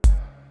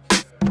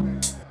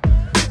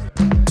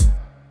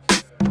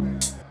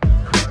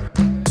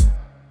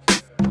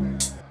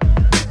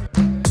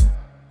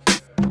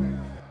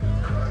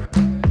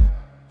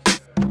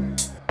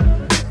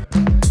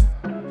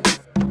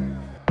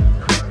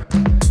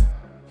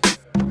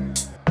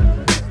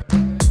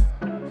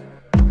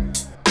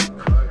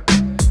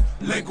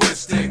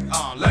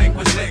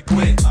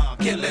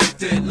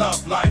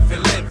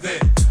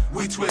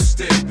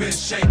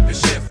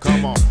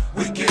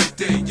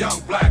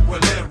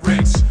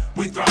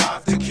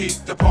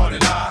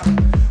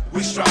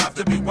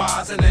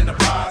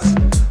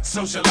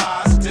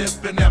Socialize,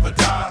 dip and never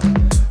die.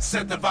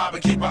 Set the vibe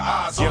and keep our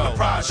eyes on the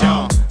prize,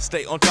 yo.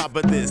 Stay on top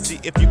of this, see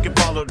if you can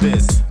follow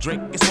this.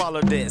 Drink and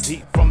swallow this,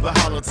 heat from the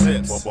hollow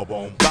tips.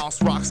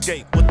 Bounce, rock,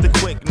 skate with the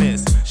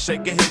quickness.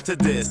 Shake a hip to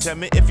this, tell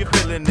me if you're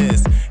feeling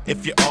this.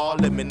 If you are,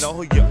 let me know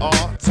who you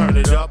are. Turn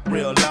it up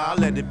real loud,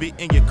 let it be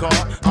in your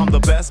car. I'm the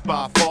best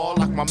by far,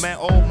 like my man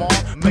Omar.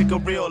 Make a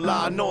real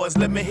loud noise,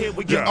 let me hear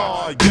where you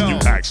are, yo. You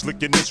act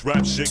slick in this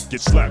rap shit,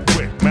 get slapped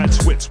quick.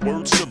 Match wits,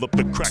 words fill up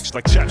the cracks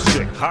like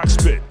chapstick. Hot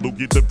spit,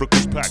 loogie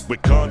lyricals packed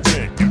with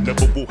content. You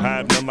never will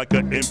have none like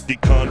an empty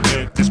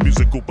convent. This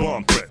musical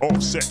bomb threat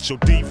offset your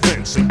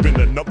defense. Ain't been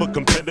another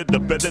competitor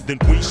better than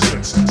we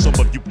since. Some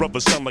of you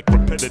brothers sound like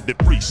repetitive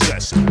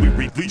recess. We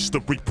release the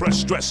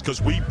repressed stress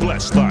cause we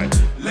blessed like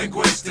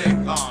linguistic,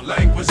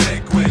 language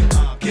liquid.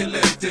 Get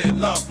lifted,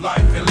 love life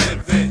and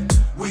live it.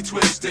 We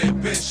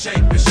twisted, been shaped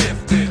and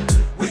shifted.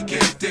 We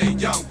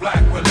gifted, young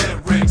black with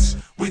lyrics.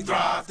 We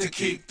thrive to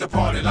keep the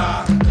party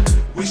live.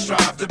 We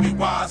strive to be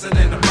wise and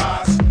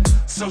enterprise.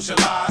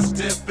 Socialize,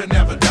 dip and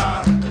never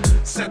die.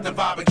 Set the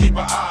vibe and keep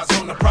our eyes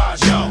on the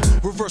prize, yo.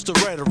 Reverse the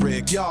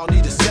rhetoric, y'all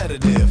need a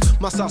sedative.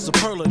 My style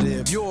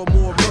superlative, you're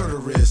more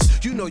murderous.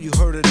 You know you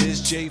heard of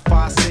this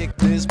J5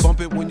 sickness.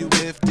 Bump it when you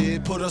lift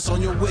it, put us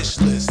on your wish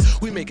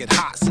list. We make it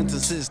hot,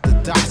 sentences the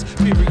dots.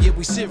 Period,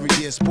 we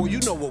serious, boy, you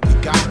know what we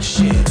got.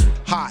 Shit,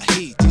 hot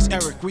heat, these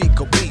Eric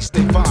Rico beats,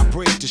 they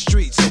vibrate the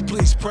streets, so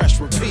please press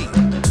repeat.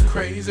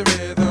 Crazy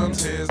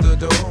rhythms, here's the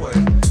doorway.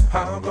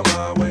 How go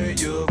my way,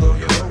 you'll go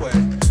your way.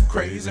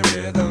 Crazy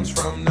rhythms,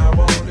 from now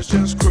on it's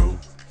just crew.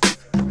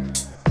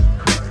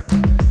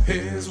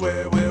 Here's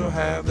where we'll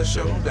have the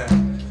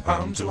showdown.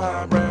 I'm too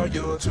highbrow,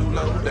 you're too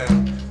low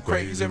down.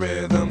 Crazy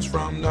rhythms,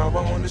 from now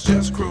on it's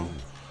just crew.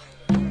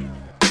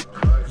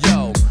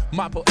 Yo,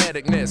 my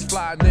poeticness,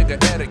 fly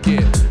nigga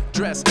etiquette.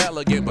 Dress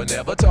elegant but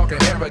never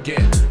talking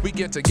arrogant. We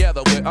get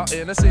together with our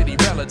inner city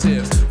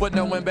relatives. With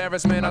no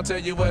embarrassment, I'll tell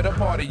you where the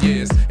party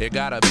is. It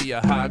gotta be a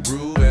high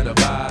groove and a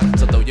vibe.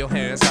 So throw your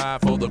hands high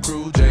for the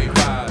crew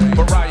J5.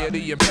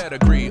 Variety and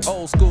pedigree,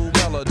 old school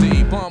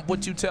melody. Bump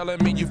what you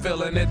telling me, you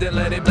feeling it, then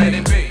let it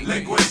be.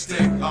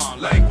 Linguistic,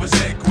 language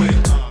liquid.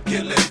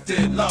 Get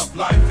lifted, love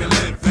life and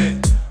live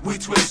it. We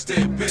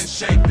twisted, been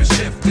shaped and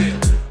shifted.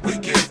 We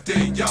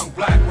gifted, young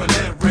black with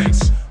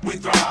lyrics. We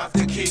thrive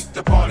to keep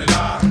the party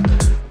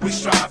live. We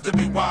strive to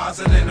be wise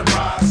and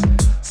enterprise.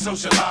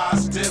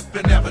 Socialize, dip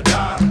and never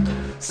die.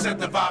 Set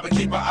the vibe and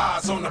keep our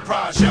eyes on the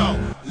prize, yo.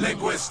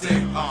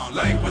 Linguistic,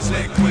 language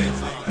liquid.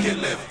 Get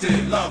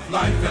lifted, love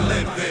life and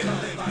live it.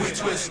 We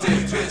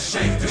twisted, been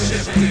shaped and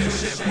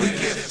shifted. We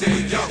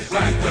gifted, young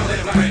black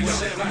with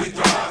lyrics. We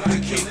thrive to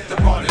keep the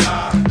party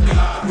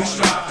live. We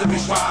strive to be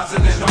wise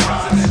and